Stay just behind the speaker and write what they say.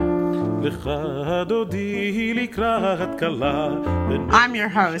I'm your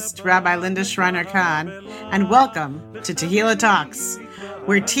host, Rabbi Linda Schreiner Khan, and welcome to Tehillah Talks,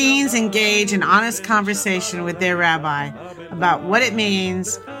 where teens engage in honest conversation with their rabbi about what it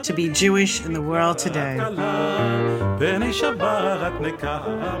means to be Jewish in the world today.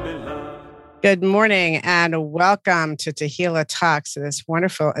 Good morning and welcome to Tehillah Talks, this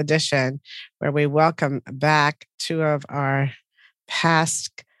wonderful edition where we welcome back two of our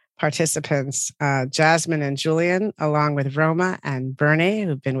past participants, Jasmine and Julian, along with Roma and Bernie,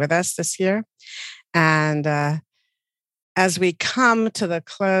 who've been with us this year. And as we come to the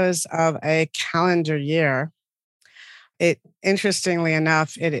close of a calendar year, interestingly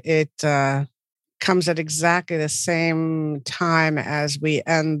enough, it comes at exactly the same time as we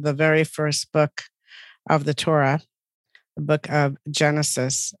end the very first book of the Torah, the book of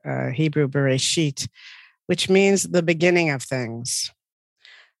Genesis, Hebrew Bereshit, which means the beginning of things.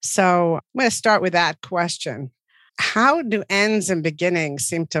 So I'm going to start with that question. How do ends and beginnings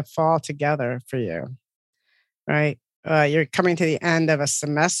seem to fall together for you, right? You're coming to the end of a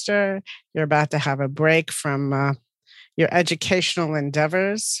semester. You're about to have a break from your educational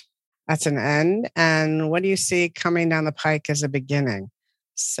endeavors. That's an end. And what do you see coming down the pike as a beginning?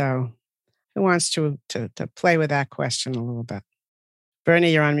 So who wants to play with that question a little bit?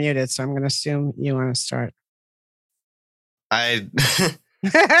 Bernie, you're unmuted, so I'm going to assume you want to start. I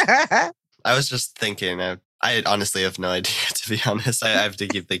was just thinking. I honestly have no idea, to be honest. I have to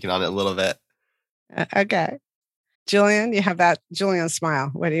keep thinking on it a little bit. Okay. Julian, you have that Julian smile.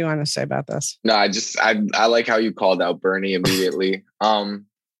 What do you want to say about this? No, I like how you called out Bernie immediately. I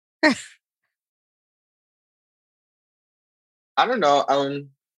don't know.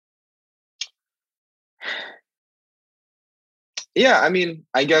 Yeah, I mean,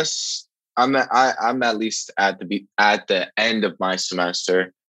 I guess I'm at least at the end of my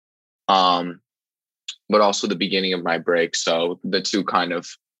semester, but also the beginning of my break. So the two kind of,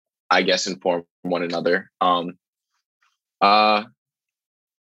 I guess, inform one another. I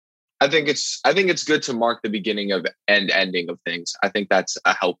think it's good to mark the beginning of and ending of things. I think that's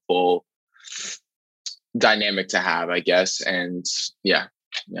a helpful dynamic to have, I guess. And yeah.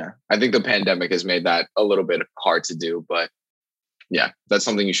 I think the pandemic has made that a little bit hard to do, but yeah, that's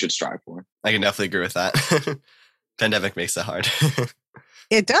something you should strive for. I can definitely agree with that. Pandemic makes it hard.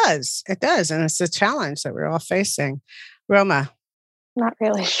 It does. And it's a challenge that we're all facing. Roma? Not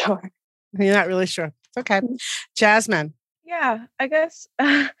really sure. You're not really sure. Okay. Jasmine? Yeah, I guess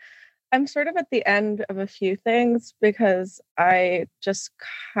I'm sort of at the end of a few things because I just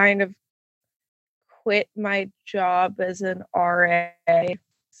kind of quit my job as an RA.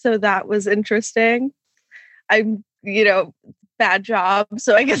 So that was interesting. I'm, bad job.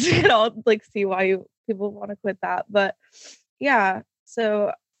 So I guess we can all see why people want to quit that. But yeah,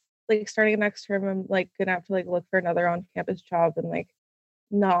 so starting next term, I'm gonna have to look for another on-campus job and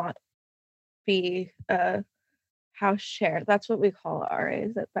not be a house share. That's what we call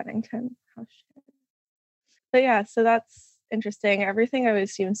RAs at Bennington, house share. But yeah, so that's interesting. Everything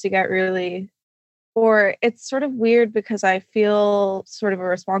always seems to get it's sort of weird because I feel sort of a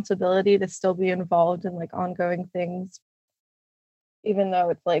responsibility to still be involved in ongoing things, even though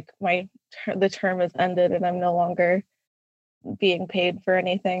it's the term has ended and I'm no longer being paid for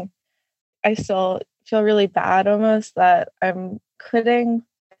anything. I still feel really bad almost that I'm quitting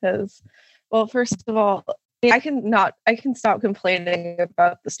because, well, first of all, I can stop complaining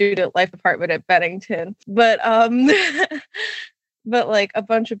about the student life department at Bennington, but but a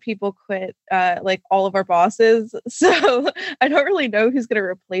bunch of people quit, all of our bosses. So I don't really know who's going to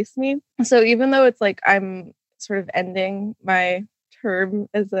replace me. So even though it's I'm sort of ending my term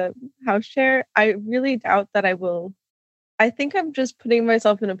as a house chair, I really doubt that I will. I think I'm just putting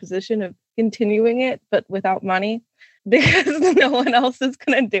myself in a position of continuing it, but without money, because no one else is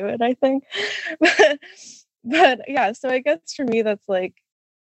going to do it, I think. But yeah, so I guess for me, that's the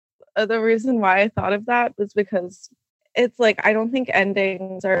reason why I thought of that was because it's I don't think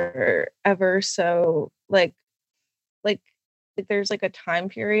endings are ever so there's a time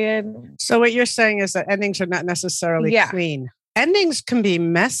period. So what you're saying is that endings are not necessarily clean. Endings can be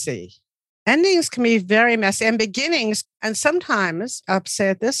messy. Endings can be very messy, and beginnings, and sometimes, I'll say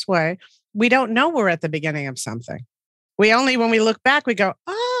it this way, we don't know we're at the beginning of something. When we look back, we go,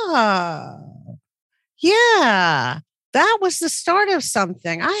 oh, yeah, that was the start of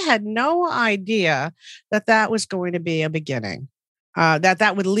something. I had no idea that was going to be a beginning,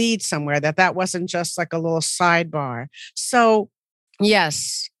 that would lead somewhere, that wasn't just a little sidebar. So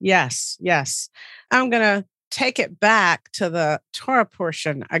yes. I'm going to take it back to the Torah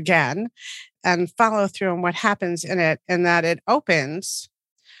portion again and follow through on what happens in it, and that it opens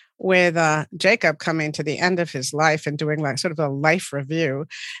with Jacob coming to the end of his life and doing like sort of a life review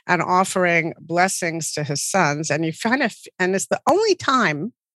and offering blessings to his sons. And you kind of, and it's the only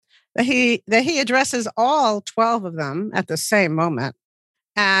time that he addresses all 12 of them at the same moment.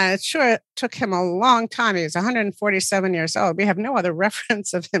 And it sure took him a long time. He was 147 years old. We have no other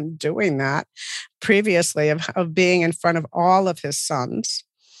reference of him doing that previously, of being in front of all of his sons.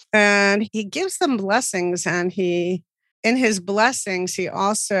 And he gives them blessings, and in his blessings, he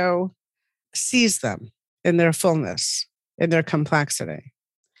also sees them in their fullness, in their complexity.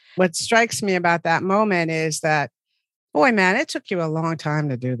 What strikes me about that moment is that, boy, man, it took you a long time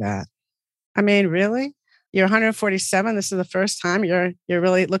to do that. I mean, really? You're 147. This is the first time you're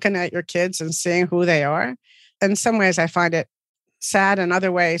really looking at your kids and seeing who they are. In some ways, I find it sad. In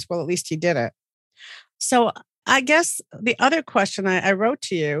other ways, well, at least he did it. So I guess the other question I wrote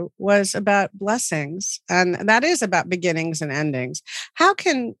to you was about blessings, and that is about beginnings and endings. How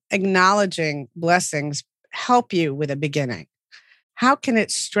can acknowledging blessings help you with a beginning? How can it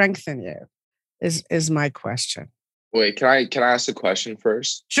strengthen you? Is my question. Wait, can I ask a question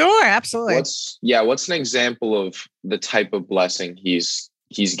first? Sure, absolutely. What's an example of the type of blessing he's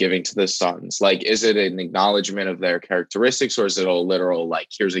giving to the sons? Like, is it an acknowledgement of their characteristics, or is it a literal, like,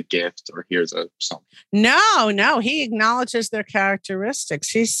 here's a gift or here's a something? No, he acknowledges their characteristics.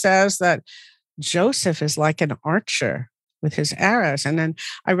 He says that Joseph is like an archer with his arrows. And then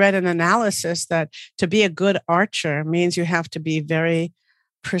I read an analysis that to be a good archer means you have to be very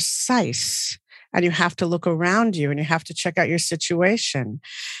precise, and you have to look around you, and you have to check out your situation.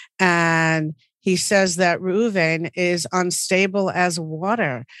 And he says that Reuven is unstable as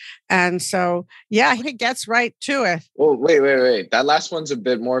water. And so, yeah, he gets right to it. Well, wait. That last one's a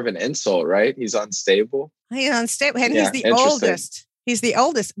bit more of an insult, right? He's unstable. He's unstable. And he's the oldest. He's the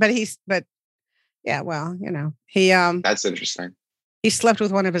oldest, but yeah, well, he that's interesting. He slept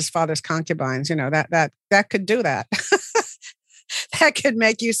with one of his father's concubines, that could do that. That could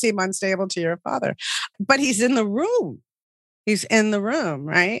make you seem unstable to your father. But he's in the room. He's in the room,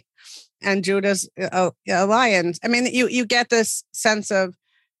 right? And Judah's a lion. I mean, you get this sense of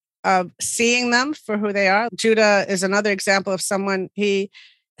seeing them for who they are. Judah is another example of someone, he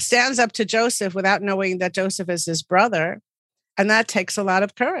stands up to Joseph without knowing that Joseph is his brother. And that takes a lot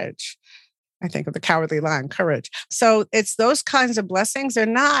of courage. I think of the Cowardly Lion, courage. So it's those kinds of blessings. They're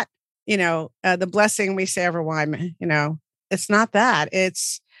not, the blessing we say over wine, it's not that.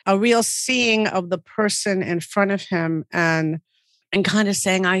 It's a real seeing of the person in front of him and kind of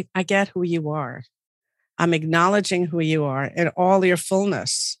saying, I get who you are. I'm acknowledging who you are in all your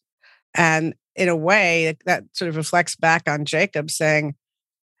fullness. And in a way that sort of reflects back on Jacob saying,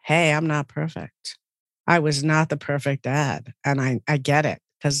 hey, I'm not perfect. I was not the perfect dad. And I get it.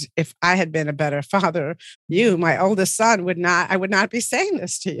 Because if I had been a better father, you, my oldest son, I would not be saying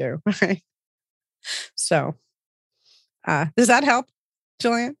this to you. Right? So does that help,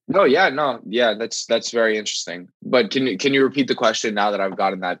 Julian? Yeah, that's very interesting. But can you repeat the question now that I've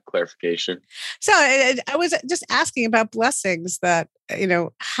gotten that clarification? So I was just asking about blessings that,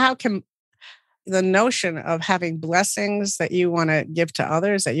 how can the notion of having blessings that you want to give to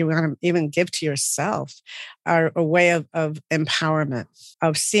others, that you want to even give to yourself, are a way of empowerment,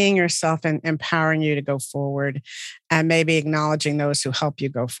 of seeing yourself and empowering you to go forward and maybe acknowledging those who help you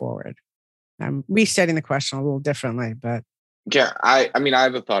go forward. I'm restating the question a little differently, but. Yeah, I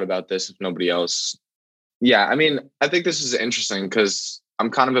have a thought about this if nobody else. Yeah, I think this is interesting because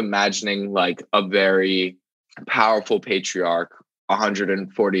I'm kind of imagining like a very powerful patriarch,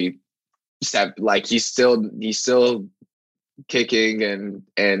 147, like he's still kicking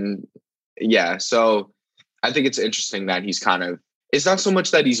and yeah. So I think it's interesting that he's kind of, it's not so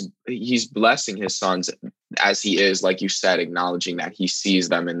much that he's blessing his sons as he is, like you said, acknowledging that he sees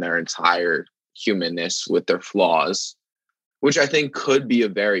them in their entire humanness with their flaws, which I think could be a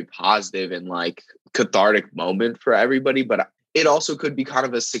very positive and like cathartic moment for everybody. But it also could be kind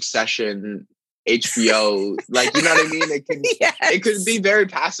of a Succession HBO, like, you know what I mean? It could be very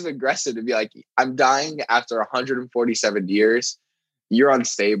passive aggressive to be like, I'm dying after 147 years. You're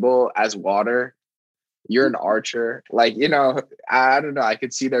unstable as water. You're an archer. Like, I don't know. I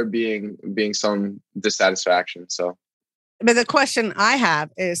could see there being some dissatisfaction. So. But the question I have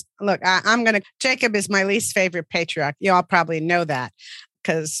is, look, Jacob is my least favorite patriarch. You all probably know that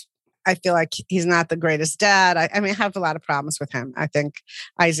because I feel like he's not the greatest dad. I have a lot of problems with him. I think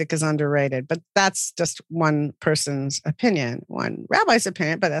Isaac is underrated, but that's just one person's opinion, one rabbi's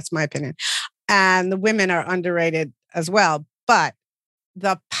opinion, but that's my opinion. And the women are underrated as well. But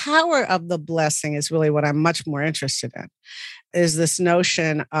the power of the blessing is really what I'm much more interested in, is this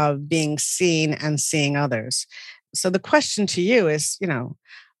notion of being seen and seeing others. So the question to you is,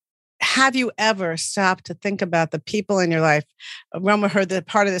 have you ever stopped to think about the people in your life? Roma heard that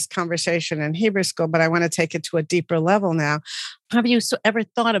part of this conversation in Hebrew school, but I want to take it to a deeper level now. Have you ever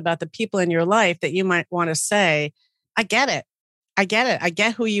thought about the people in your life that you might want to say, I get it. I get it. I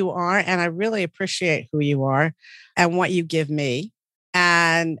get who you are, and I really appreciate who you are and what you give me.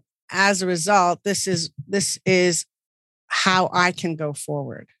 And as a result, this is how I can go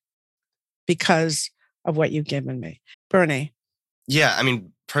forward because of what you've given me. Bernie. Yeah, I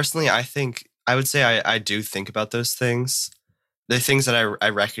mean, personally, I would say I do think about those things. The things that I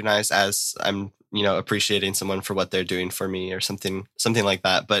recognize as I'm, appreciating someone for what they're doing for me or something like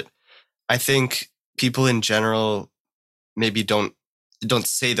that. But I think people in general maybe don't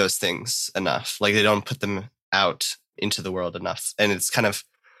say those things enough. Like they don't put them out into the world enough. And it's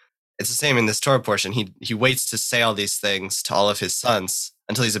the same in this Torah portion. He waits to say all these things to all of his sons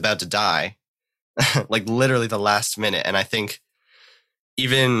until he's about to die, like literally the last minute. And I think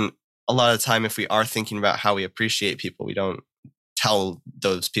even a lot of the time, if we are thinking about how we appreciate people, we don't tell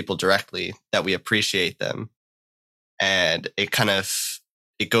those people directly that we appreciate them. And it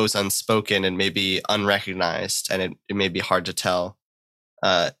goes unspoken and maybe unrecognized. And it may be hard to tell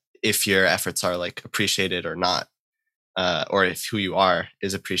if your efforts are like appreciated or not, or if who you are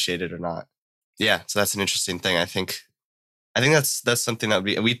is appreciated or not. Yeah. So that's an interesting thing. I think that's something that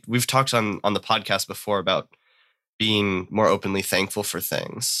we've talked on the podcast before about being more openly thankful for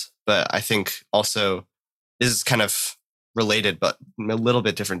things. But I think also this is kind of related, but a little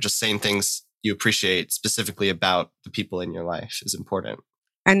bit different. Just saying things you appreciate specifically about the people in your life is important.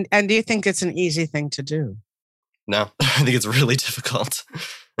 And do you think it's an easy thing to do? No, I think it's really difficult.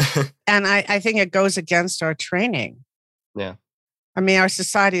 And I think it goes against our training. Yeah. I mean, our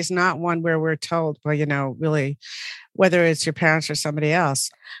society is not one where we're told, well, really, whether it's your parents or somebody else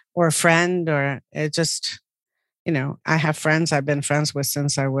or a friend or it just, I have friends I've been friends with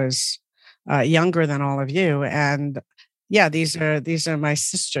since I was younger than all of you. And yeah, these are my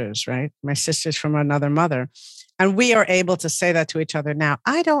sisters, right? My sisters from another mother. And we are able to say that to each other now.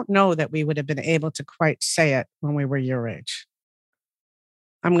 I don't know that we would have been able to quite say it when we were your age.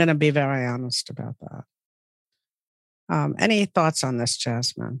 I'm going to be very honest about that. Any thoughts on this,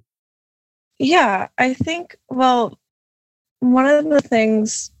 Jasmine? Yeah, I think, one of the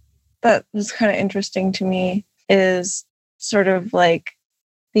things that was kind of interesting to me is sort of like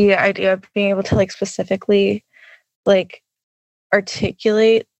the idea of being able to like specifically like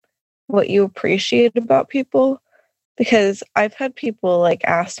articulate what you appreciate about people. Because I've had people like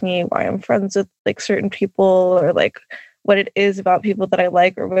ask me why I'm friends with like certain people or like what it is about people that I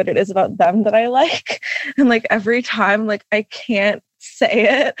like or what it is about them that I like. And like every time, like I can't say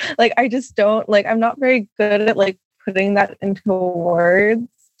it. Like I just don't like, I'm not very good at like putting that into words.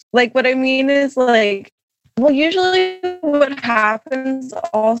 Like what I mean is like, well, usually what happens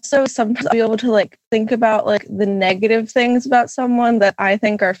also sometimes I'll be able to like think about like the negative things about someone that I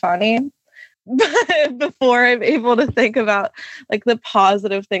think are funny. But before I'm able to think about like the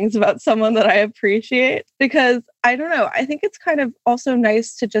positive things about someone that I appreciate, because I don't know, I think it's kind of also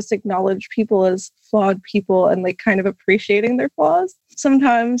nice to just acknowledge people as flawed people and like kind of appreciating their flaws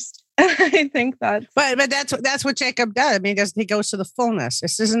sometimes. I think that's but that's what Jacob does. I mean, he goes to the fullness.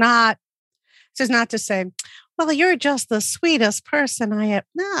 This is not to say, well, you're just the sweetest person I have.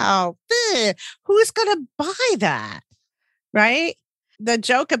 No, who's going to buy that, right? The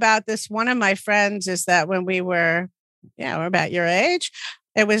joke about this, one of my friends, is that when we're about your age,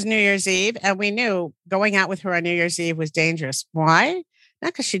 it was New Year's Eve, and we knew going out with her on New Year's Eve was dangerous. Why?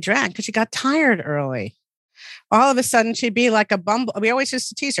 Not because she drank, because she got tired early. All of a sudden, she'd be like a bumble. We always used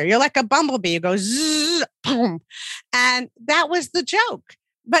to tease her. You're like a bumblebee. You go zzz, boom. And that was the joke.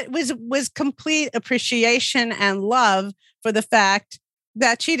 But it was complete appreciation and love for the fact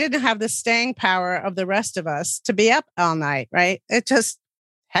that she didn't have the staying power of the rest of us to be up all night, right? It just,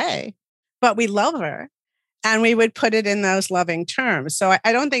 hey, but we love her. And we would put it in those loving terms. So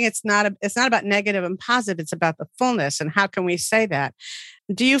I don't think it's not about negative and positive. It's about the fullness. And how can we say that?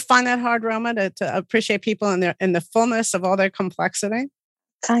 Do you find that hard, Roma, to appreciate people in the fullness of all their complexity?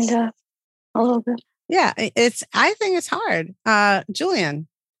 Kind of, a little bit. Yeah, I think it's hard. Julian.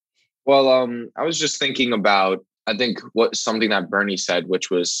 Well, I was just thinking about, I think something that Bernie said, which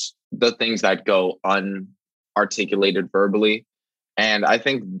was the things that go unarticulated verbally. And I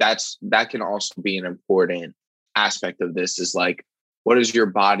think that can also be an important aspect of this, is like, what is your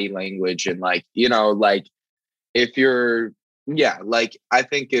body language? And like, like if you're, like, I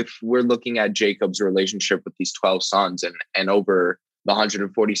think if we're looking at Jacob's relationship with these 12 sons and over the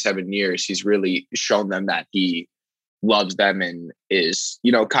 147 years, he's really shown them that he loves them and is,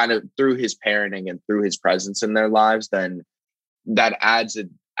 kind of through his parenting and through his presence in their lives, then that adds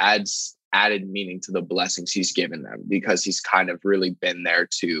adds added meaning to the blessings he's given them, because he's kind of really been there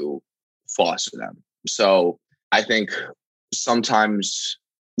to foster them. So I think sometimes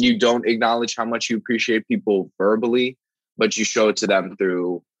you don't acknowledge how much you appreciate people verbally, but you show it to them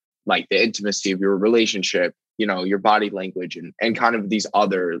through like the intimacy of your relationship, you know, your body language, and kind of these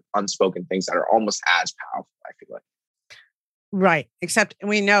other unspoken things that are almost as powerful, I feel like. Right. Except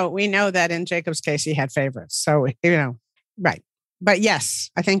we know that in Jacob's case, he had favorites. So, you know, right. But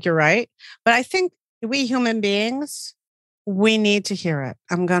yes, I think you're right. But I think we human beings, we need to hear it.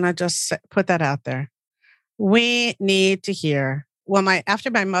 I'm going to just put that out there. We need to hear. Well,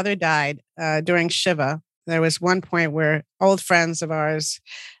 after my mother died during Shiva, there was one point where old friends of ours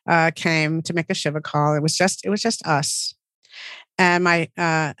came to make a Shiva call. It was just us. And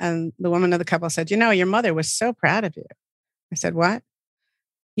and the woman of the couple said, you know, your mother was so proud of you. I said, what?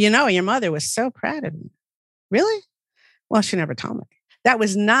 You know, your mother was so proud of you. Really? Well, she never told me. That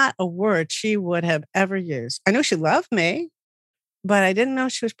was not a word she would have ever used. I knew she loved me, but I didn't know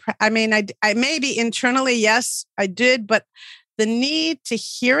she was proud. I mean, I maybe internally, yes, I did, but the need to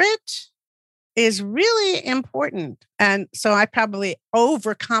hear it is really important. And so I probably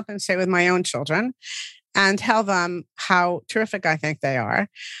overcompensate with my own children and tell them how terrific I think they are.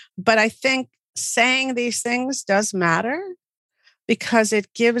 But I think saying these things does matter, because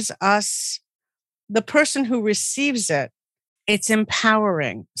it gives us, the person who receives it, it's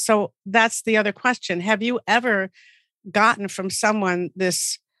empowering. So that's the other question. Have you ever gotten from someone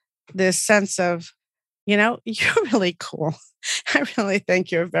this sense of, you know, you're really cool. I really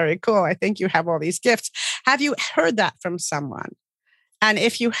think you're very cool. I think you have all these gifts. Have you heard that from someone? And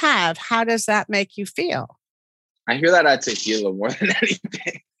if you have, how does that make you feel? I hear that at Tehillah more than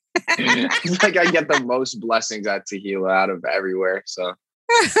anything. It's like I get the most blessings at Tehillah out of everywhere. So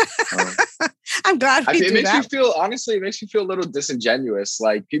I'm glad we do that. Honestly, it makes me feel a little disingenuous.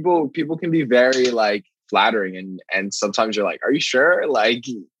 Like people can be very like flattering, and sometimes you're like, are you sure? Like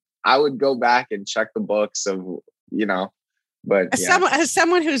I would go back and check the books of, you know, but yeah. As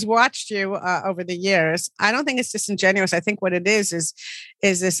someone who's watched you over the years, I don't think it's disingenuous. I think what it is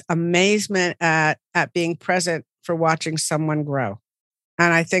this amazement at being present for watching someone grow.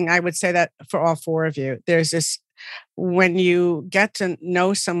 And I think I would say that for all four of you, there's this, when you get to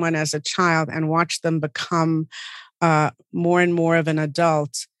know someone as a child and watch them become more and more of an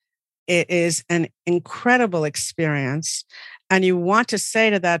adult, it is an incredible experience. And you want to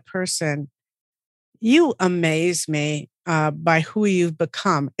say to that person, you amaze me by who you've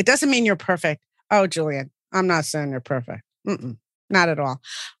become. It doesn't mean you're perfect. Oh, Julian, I'm not saying you're perfect. Not at all.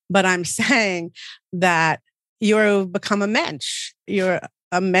 But I'm saying that you've become a mensch. You're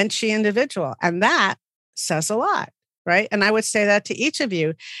a menschy individual. And that says a lot, right? And I would say that to each of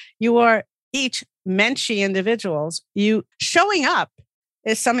you. You are each menschy individuals. You showing up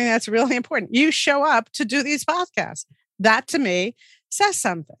is something that's really important. You show up to do these podcasts. That to me says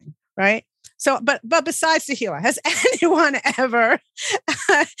something, right? So, but besides Tehillah, has anyone ever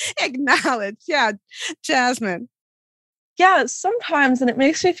acknowledged? Yeah, Jasmine. Yeah, sometimes, and it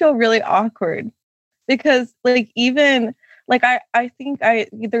makes me feel really awkward. Because like, even like, I think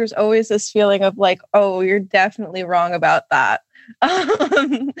there's always this feeling of like, oh, you're definitely wrong about that.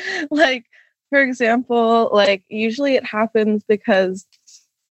 Like, for example, like usually it happens because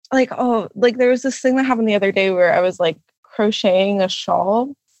like, oh, like there was this thing that happened the other day where I was like crocheting a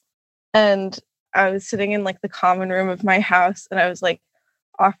shawl, and I was sitting in like the common room of my house, and I was like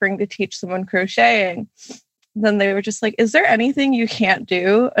offering to teach someone crocheting. Then they were just like, is there anything you can't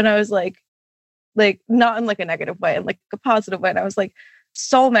do? And I was like not in like a negative way, in like a positive way. And I was like,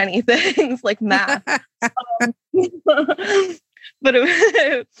 so many things, like math. But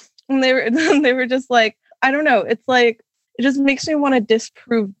and they were just like, I don't know. It's like, it just makes me want to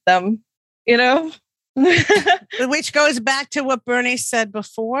disprove them, you know? Which goes back to what Bernie said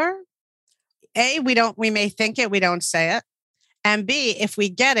before. A, we may think it, we don't say it. And B, if we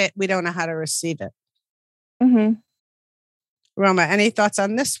get it, we don't know how to receive it. Mm-hmm. Roma, any thoughts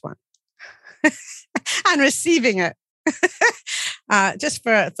on this one? On receiving it. Just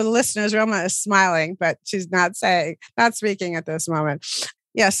for the listeners, Roma is smiling, but she's not speaking at this moment.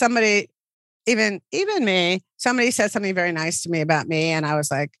 Yeah, somebody, even me, somebody said something very nice to me about me, and I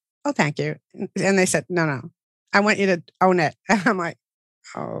was like, oh, thank you. And they said, no, I want you to own it. And I'm like,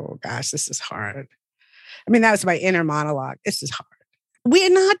 oh gosh, this is hard. I mean, that was my inner monologue. This is hard. We're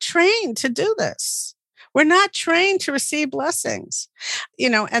not trained to do this. We're not trained to receive blessings, you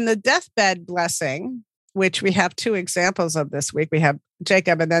know, and the deathbed blessing which we have two examples of this week. We have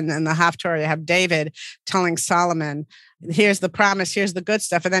Jacob, and then in the Haftorah, you have David telling Solomon, here's the promise, here's the good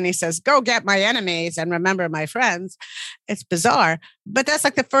stuff. And then he says, go get my enemies and remember my friends. It's bizarre, but that's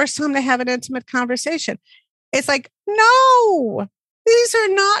like the first time they have an intimate conversation. It's like, no, these are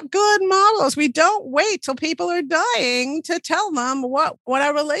not good models. We don't wait till people are dying to tell them what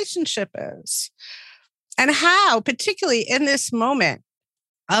our relationship is and how, particularly in this moment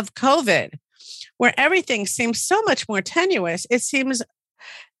of COVID, where everything seems so much more tenuous. It seems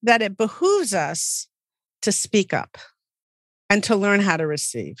that it behooves us to speak up and to learn how to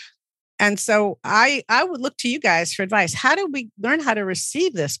receive. And so I would look to you guys for advice. How do we learn how to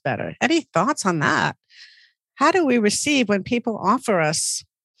receive this better? Any thoughts on that? How do we receive when people offer us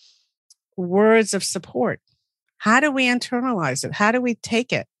words of support? How do we internalize it? How do we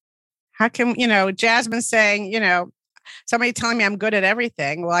take it? How can, Jasmine saying, somebody telling me I'm good at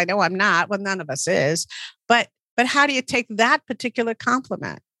everything. Well, I know I'm not. Well, none of us is. But how do you take that particular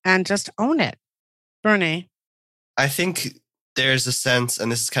compliment and just own it? Bernie? I think there's a sense,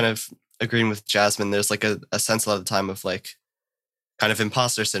 and this is kind of agreeing with Jasmine, there's like a sense a lot of the time of like kind of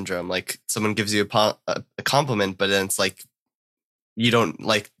imposter syndrome. Like someone gives you a compliment, but then it's like, you're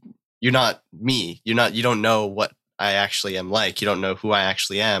not me. You don't know what I actually am like. You don't know who I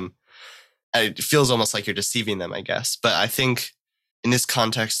actually am. It feels almost like you're deceiving them, I guess. But I think in this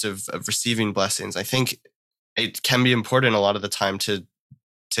context of receiving blessings, I think it can be important a lot of the time to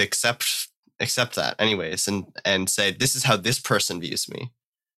accept that anyways, and say, this is how this person views me.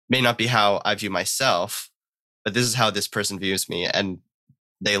 May not be how I view myself, but this is how this person views me, and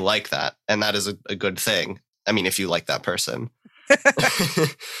they like that. And that is a good thing. I mean, if you like that person.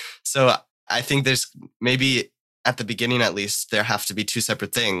 So I think there's maybe at the beginning, at least, there have to be two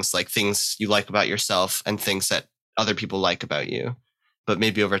separate things, like things you like about yourself and things that other people like about you. But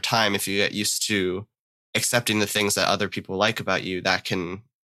maybe over time, if you get used to accepting the things that other people like about you, they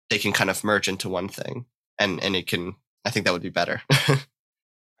can kind of merge into one thing, and I think that would be better.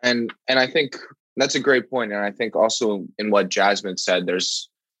 And I think that's a great point. And I think also in what Jasmine said, there's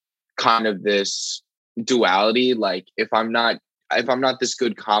kind of this duality. Like if I'm not this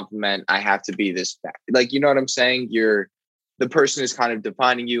good compliment, I have to be this bad. Like, you know what I'm saying? The person is kind of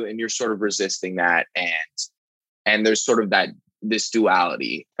defining you, and you're sort of resisting that. And there's sort of this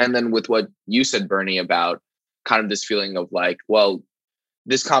duality. And then with what you said, Bernie, about kind of this feeling of like, well,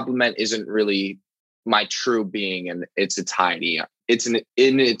 this compliment isn't really my true being in its entirety. It's in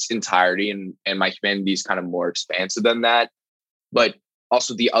its entirety, and my humanity is kind of more expansive than that. But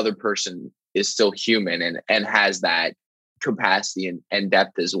also the other person is still human and has that capacity and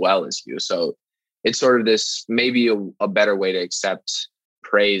depth as well as you. So it's sort of this, maybe a better way to accept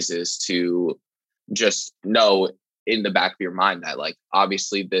praise is to just know in the back of your mind that, like,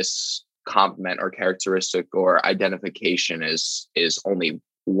 obviously this compliment or characteristic or identification is only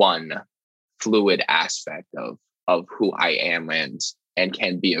one fluid aspect of who I am and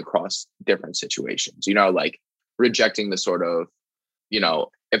can be across different situations. Like rejecting the sort of,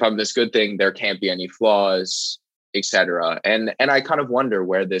 if I'm this good thing, there can't be any flaws, etc. And I kind of wonder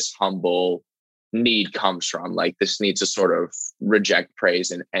where this humble need comes from, like this need to sort of reject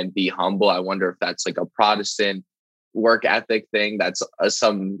praise and be humble. I wonder if that's like a Protestant work ethic thing, that's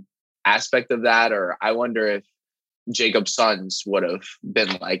some aspect of that, or I wonder if Jacob's sons would have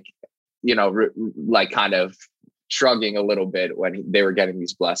been like, like kind of shrugging a little bit when they were getting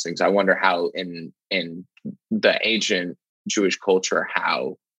these blessings. I wonder how in the ancient Jewish culture,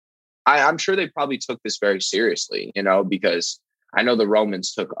 how I'm sure they probably took this very seriously, because I know the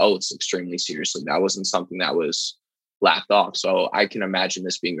Romans took oaths extremely seriously. That wasn't something that was laughed off. So I can imagine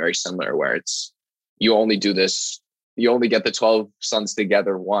this being very similar, where it's, you only do this, you only get the 12 sons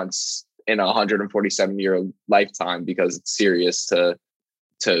together once in a 147-year lifetime, because it's serious to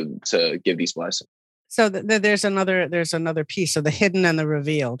give these blessings. So there's another piece of the hidden and the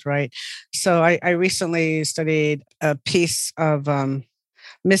revealed, right? So I recently studied a piece of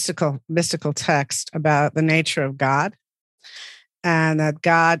mystical text about the nature of God, and that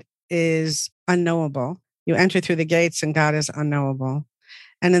God is unknowable. You enter through the gates and God is unknowable.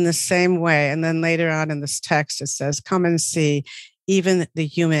 And in the same way, and then later on in this text, it says, come and see, even the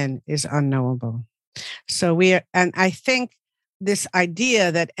human is unknowable. So and I think this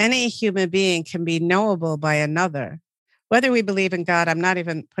idea that any human being can be knowable by another, whether we believe in God, I'm not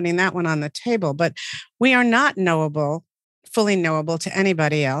even putting that one on the table, but we are not knowable, fully knowable to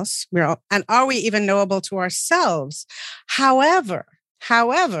anybody else. And are we even knowable to ourselves? However,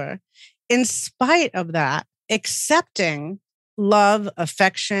 in spite of that, accepting love,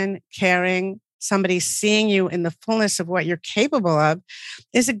 affection, caring, somebody seeing you in the fullness of what you're capable of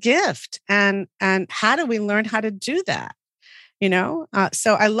is a gift. And how do we learn how to do that?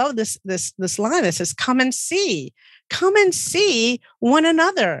 So I love this line that says, come and see one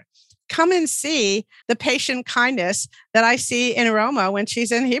another. Come and see the patient kindness that I see in Roma when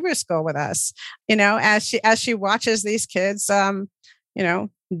she's in Hebrew school with us, as she watches these kids,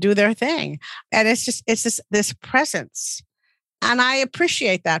 do their thing. And it's just this presence. And I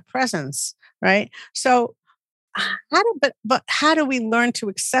appreciate that presence, right? So how do we learn to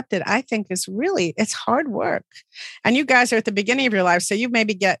accept it? I think it's hard work. And you guys are at the beginning of your life, so you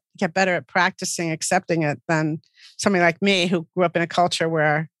maybe get better at practicing accepting it than somebody like me who grew up in a culture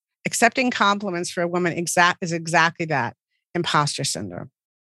where accepting compliments for a woman is exactly that, imposter syndrome.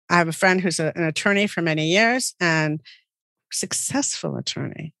 I have a friend who's an attorney for many years and successful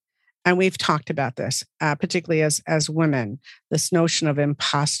attorney. And we've talked about this, particularly as women, this notion of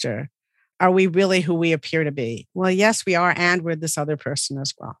imposter. Are we really who we appear to be? Well, yes, we are. And we're this other person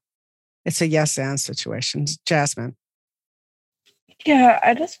as well. It's a yes and situation. Jasmine. Yeah,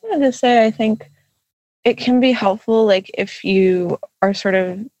 I just wanted to say, I think it can be helpful, like if you are sort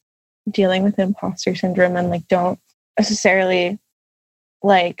of dealing with imposter syndrome and like don't necessarily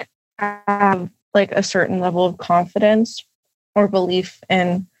like have like a certain level of confidence or belief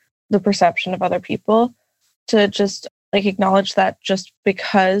in the perception of other people, to just like acknowledge that just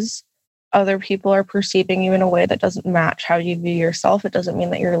because other people are perceiving you in a way that doesn't match how you view yourself, it doesn't mean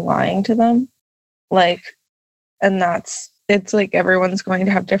that you're lying to them. Like, and it's like everyone's going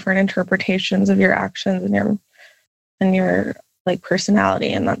to have different interpretations of your actions and your like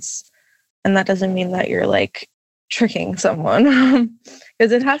personality, and that doesn't mean that you're like tricking someone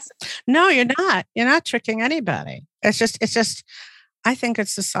because it has. No, you're not. You're not tricking anybody. It's just. I think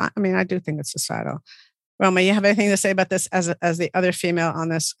it's societal. I mean, I do think it's societal. Roma, you have anything to say about this as the other female on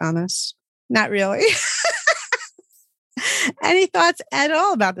this? Not really. Any thoughts at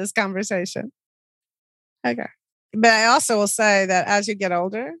all about this conversation? Okay. But I also will say that as you get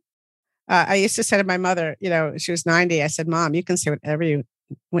older, I used to say to my mother, she was 90. I said, Mom, you can say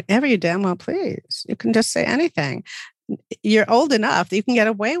whatever you damn well please. You can just say anything. You're old enough that you can get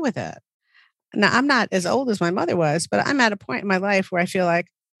away with it. Now, I'm not as old as my mother was, but I'm at a point in my life where I feel like,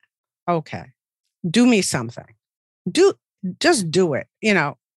 okay, do me something. Just do it.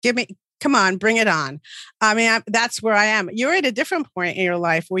 Come on, bring it on. I mean, that's where I am. You're at a different point in your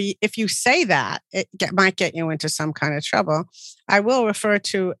life where if you say that, it might get you into some kind of trouble. I will refer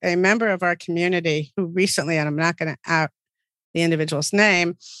to a member of our community who recently, and I'm not going to out the individual's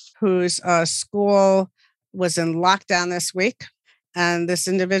name, whose school was in lockdown this week. And this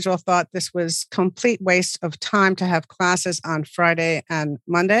individual thought this was complete waste of time to have classes on Friday and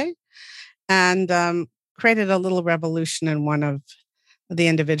Monday, and created a little revolution in one of the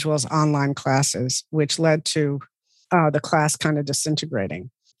individual's online classes, which led to the class kind of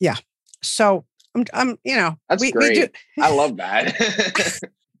disintegrating. Yeah. So, that's great. We do. I love that.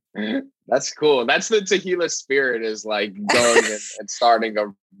 That's cool. That's the tequila spirit, is like going and starting a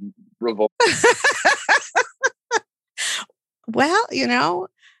revolt. Well,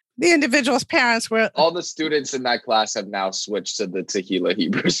 the individual's parents were... All the students in that class have now switched to the Tequila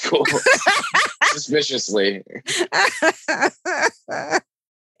Hebrew School. Suspiciously.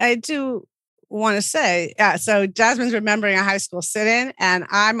 I do want to say, so Jasmine's remembering a high school sit-in, and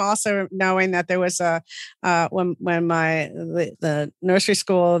I'm also knowing that there was when the nursery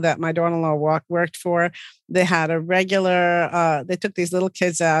school that my daughter-in-law worked for, they had a regular. They took these little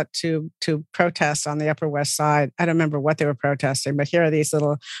kids out to protest on the Upper West Side. I don't remember what they were protesting, but here are these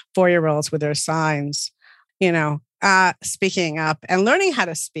little 4-year-olds with their signs, speaking up and learning how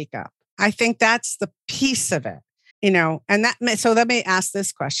to speak up. I think that's the piece of it. So let me ask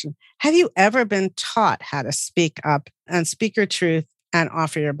this question. Have you ever been taught how to speak up and speak your truth and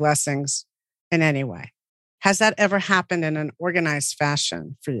offer your blessings in any way? Has that ever happened in an organized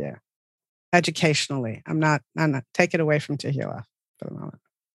fashion for you, educationally? I'm not take it away from Tehillah for the moment.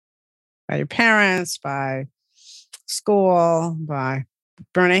 By your parents, by school, by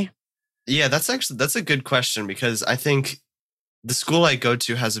Bernie? Yeah, that's a good question, because I think the school I go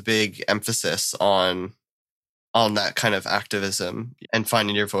to has a big emphasis on that kind of activism and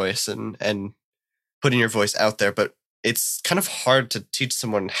finding your voice and putting your voice out there. But it's kind of hard to teach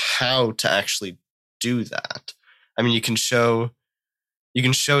someone how to actually do that. I mean, you can show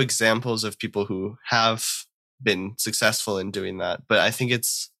examples of people who have been successful in doing that, but I think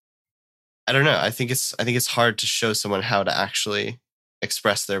I don't know. I think it's hard to show someone how to actually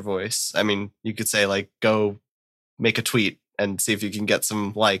express their voice. I mean, you could say like, go make a tweet and see if you can get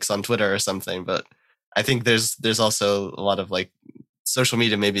some likes on Twitter or something, but I think there's also a lot of like social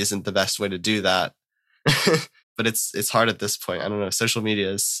media maybe isn't the best way to do that. But it's hard at this point. I don't know. Social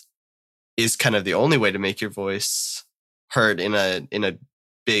media is kind of the only way to make your voice heard in a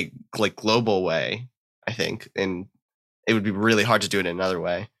big, like, global way, I think. And it would be really hard to do it in another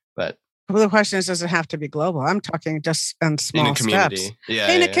way. But well, the question is, does it have to be global? I'm talking just in small in a community. steps.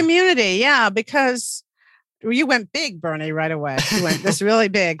 Yeah. In a community, yeah, because you went big, Bernie, right away. You went this really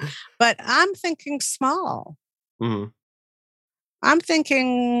big. But I'm thinking small. Mm-hmm. I'm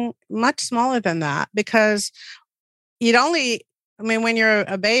thinking much smaller than that, because when you're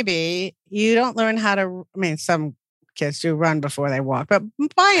a baby, you don't learn how to, some kids do run before they walk, but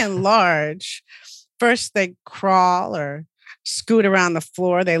by and large, first they crawl or scoot around the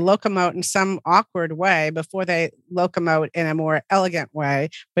floor. They locomote in some awkward way before they locomote in a more elegant way,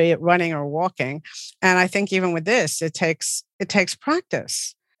 be it running or walking. And I think even with this, it takes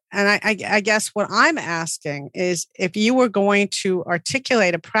practice. And I guess what I'm asking is, if you were going to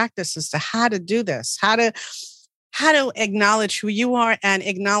articulate a practice as to how to do this, how to acknowledge who you are and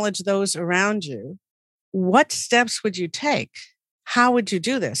acknowledge those around you, what steps would you take? How would you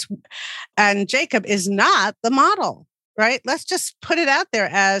do this? And Jacob is not the model, right? Let's just put it out there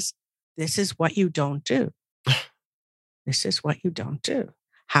as, this is what you don't do. This is what you don't do.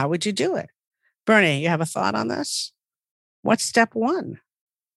 How would you do it? Bernie, you have a thought on this? What's step one?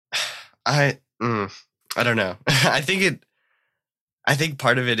 I don't know. I think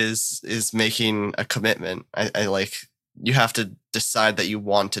part of it is making a commitment. I like, you have to decide that you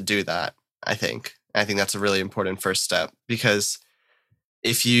want to do that. I think that's a really important first step, because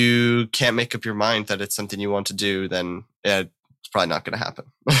if you can't make up your mind that it's something you want to do, then it's probably not going to happen.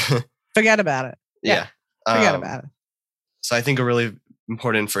 Forget about it. Yeah. Forget about it. So I think a really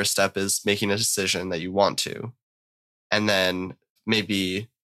important first step is making a decision that you want to, and then maybe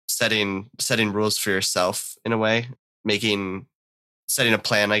setting rules for yourself in a way, setting a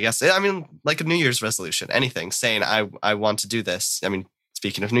plan, I guess. I mean, like a New Year's resolution, anything, saying I want to do this. I mean,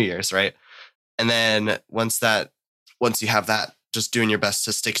 speaking of New Year's, right? And then once you have that, just doing your best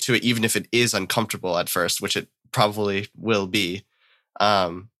to stick to it, even if it is uncomfortable at first, which it probably will be.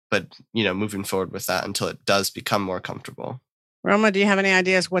 But moving forward with that until it does become more comfortable. Roma, do you have any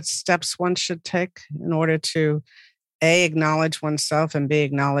ideas what steps one should take in order to A, acknowledge oneself, and B,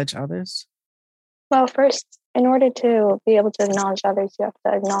 acknowledge others? Well, first, in order to be able to acknowledge others, you have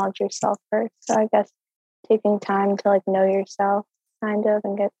to acknowledge yourself first. So I guess taking time to know yourself, kind of,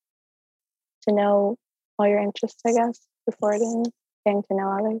 and get to know all your interests, I guess, before getting to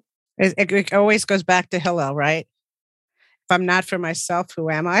know others. It always goes back to Hillel, right? If I'm not for myself, who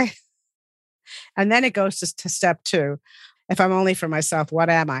am I? And then it goes to step two. If I'm only for myself, what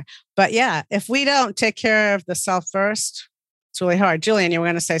am I? But yeah, if we don't take care of the self first, it's really hard. Julian, you were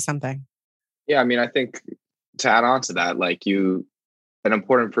going to say something. Yeah, I think to add on to that, an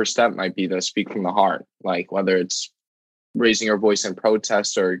important first step might be to speak from the heart, whether it's raising your voice in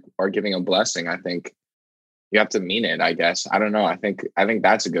protest or giving a blessing. I think you have to mean it, I guess. I don't know. I think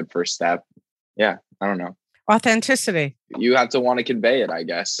that's a good first step. Yeah, I don't know. Authenticity. You have to want to convey it, I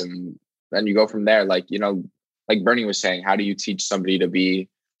guess. And then you go from there. Like Bernie was saying, how do you teach somebody to be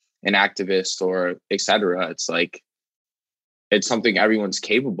an activist or etc.? It's it's something everyone's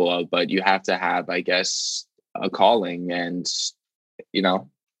capable of, but you have to have, I guess, a calling and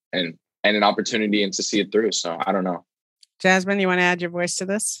an opportunity and to see it through. So I don't know. Jasmine, you want to add your voice to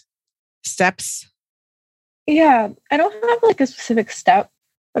this? Steps? Yeah, I don't have a specific step,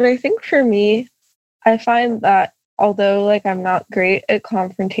 but I think for me, I find that although I'm not great at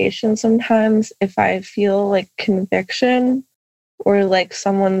confrontation sometimes, if I feel conviction or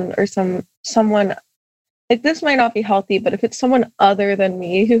someone this might not be healthy, but if it's someone other than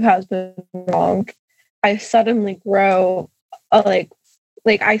me who has been wronged, I suddenly grow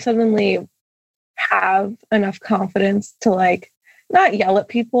I suddenly have enough confidence to not yell at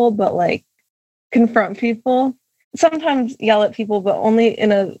people, but confront people. Sometimes yell at people, but only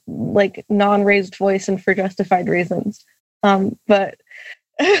in a non-raised voice and for justified reasons. But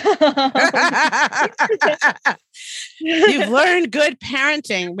you've learned good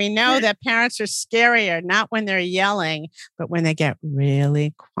parenting. We know that parents are scarier, not when they're yelling, but when they get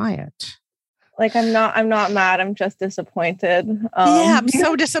really quiet. I'm not mad. I'm just disappointed. Yeah, I'm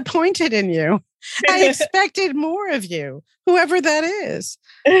so disappointed in you. I expected more of you, whoever that is.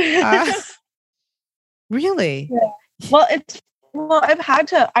 Really? Yeah.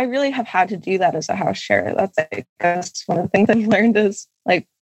 I really have had to do that as a house share. That's, I guess, one of the things I've learned is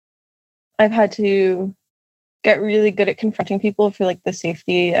I've had to get really good at confronting people for the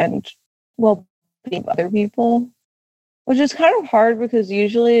safety and well-being of other people, which is kind of hard because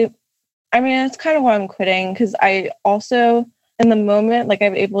usually, it's kind of why I'm quitting, because I also in the moment, like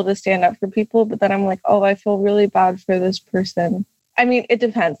I'm able to stand up for people, but then I'm like, oh, I feel really bad for this person. I mean, it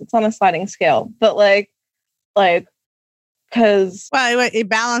depends. It's on a sliding scale, but because you're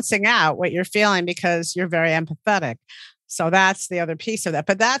balancing out what you're feeling because you're very empathetic. So that's the other piece of that.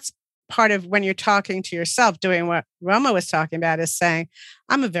 But that's part of when you're talking to yourself, doing what Roma was talking about, is saying,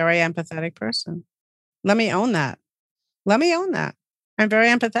 I'm a very empathetic person. Let me own that. Let me own that. I'm very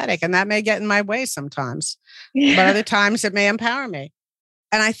empathetic, and that may get in my way sometimes, but other times it may empower me.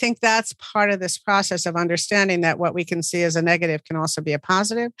 And I think that's part of this process of understanding that what we can see as a negative can also be a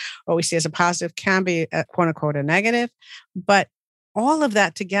positive. What we see as a positive can be a quote unquote a negative. But all of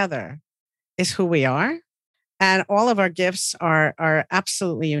that together is who we are. And all of our gifts are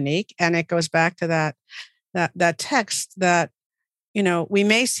absolutely unique. And it goes back to that text that, we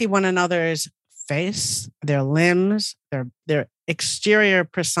may see one another's face, their limbs, their exterior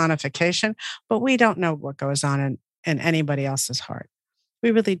personification, but we don't know what goes on in anybody else's heart. We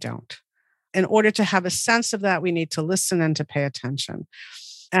really don't. In order to have a sense of that, we need to listen and to pay attention.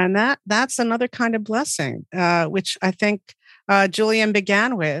 And that's another kind of blessing, which I think Julian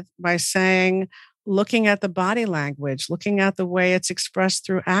began with by saying, looking at the body language, looking at the way it's expressed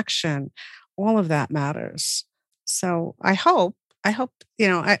through action, all of that matters. So I hope,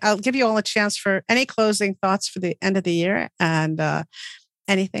 I'll give you all a chance for any closing thoughts for the end of the year and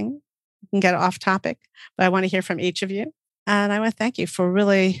anything. You can get off topic, but I want to hear from each of you. And I want to thank you for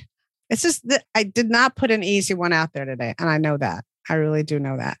really, I did not put an easy one out there today. And I know that. I really do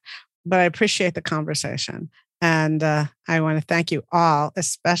know that. But I appreciate the conversation. And I want to thank you all,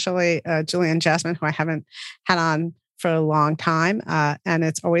 especially Julie and Jasmine, who I haven't had on for a long time. And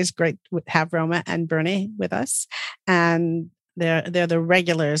it's always great to have Roma and Bernie with us. And they're the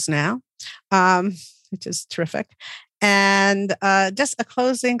regulars now, which is terrific. And just a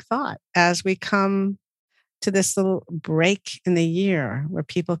closing thought as we come to this little break in the year where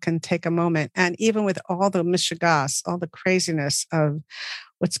people can take a moment. And even with all the mishigas, all the craziness of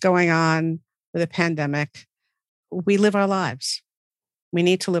what's going on with the pandemic, we live our lives. We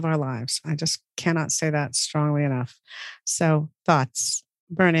need to live our lives. I just cannot say that strongly enough. So thoughts.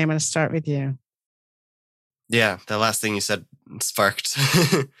 Bernie, I'm going to start with you. Yeah, the last thing you said sparked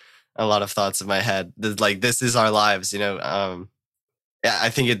a lot of thoughts in my head. Like, this is our lives, Yeah, I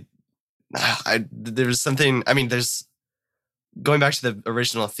think there's something, there's going back to the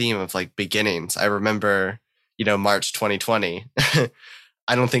original theme of like beginnings. I remember, March 2020.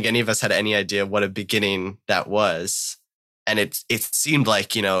 I don't think any of us had any idea what a beginning that was. And it seemed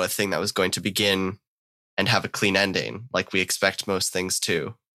like, a thing that was going to begin and have a clean ending, like we expect most things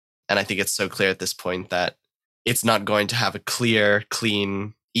to. And I think it's so clear at this point that it's not going to have a clear,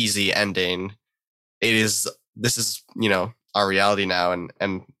 clean, easy ending. This is, our reality now.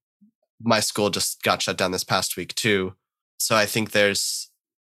 And my school just got shut down this past week too. So I think it's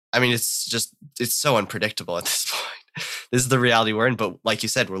so unpredictable at this point. This is the reality we're in. But like you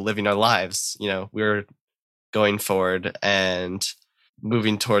said, we're living our lives. We're going forward and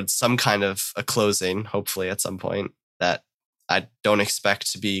moving towards some kind of a closing, hopefully at some point, that I don't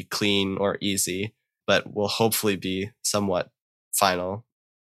expect to be clean or easy, but will hopefully be somewhat final.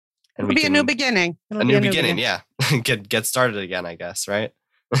 And it'll be a new beginning. A new beginning, yeah. Get started again, I guess, right?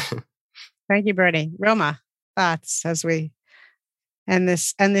 Thank you, Bernie. Roma, thoughts as we end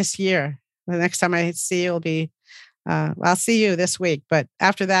this year? The next time I see you will be, I'll see you this week, but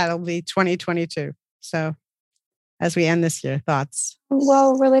after that, it'll be 2022. So as we end this year, thoughts?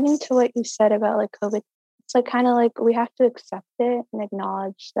 Well, relating to what you said about like COVID, it's like kind of like we have to accept it and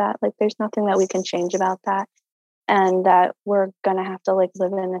acknowledge that like there's nothing that we can change about that, and that we're going to have to like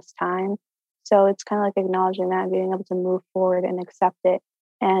live in this time. So it's kind of like acknowledging that and being able to move forward and accept it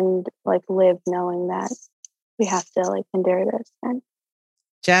and like live knowing that we have to like endure this. And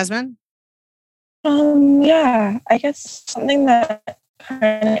Jasmine? Yeah, I guess something that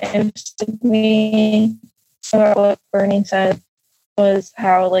kind of interested me about what Bernie said was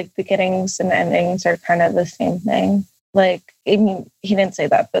how like beginnings and endings are kind of the same thing. Like, I mean, he didn't say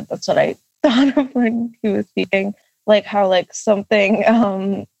that, but that's what I thought of when he was speaking. Like how like something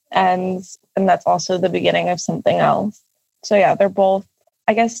ends and that's also the beginning of something else. So yeah, they're both,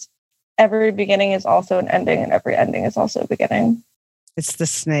 I guess every beginning is also an ending and every ending is also a beginning. It's the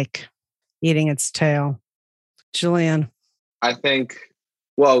snake eating its tail. Julian? I think,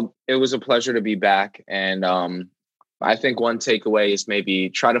 well, it was a pleasure to be back. And I think one takeaway is maybe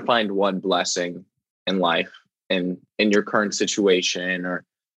try to find one blessing in life and in your current situation or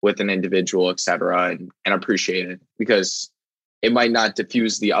with an individual, et cetera, and appreciate it, because it might not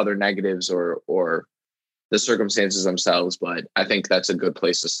diffuse the other negatives or the circumstances themselves. But I think that's a good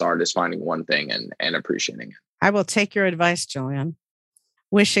place to start, is finding one thing and appreciating it. I will take your advice, Julian.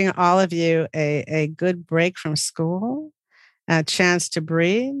 Wishing all of you a good break from school, a chance to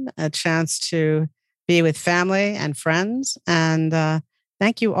breathe, a chance to be with family and friends. And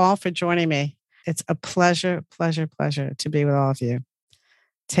thank you all for joining me. It's a pleasure to be with all of you.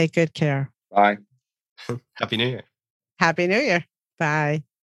 Take good care. Bye. Happy New Year. Happy New Year. Bye.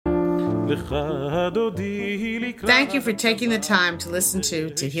 Thank you for taking the time to listen to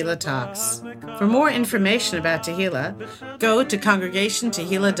Tehillah Talks. For more information about Tehillah, go to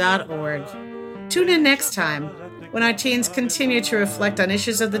congregationtehillah.org. Tune in next time when our teens continue to reflect on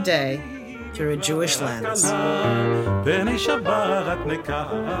issues of the day through a Jewish lens.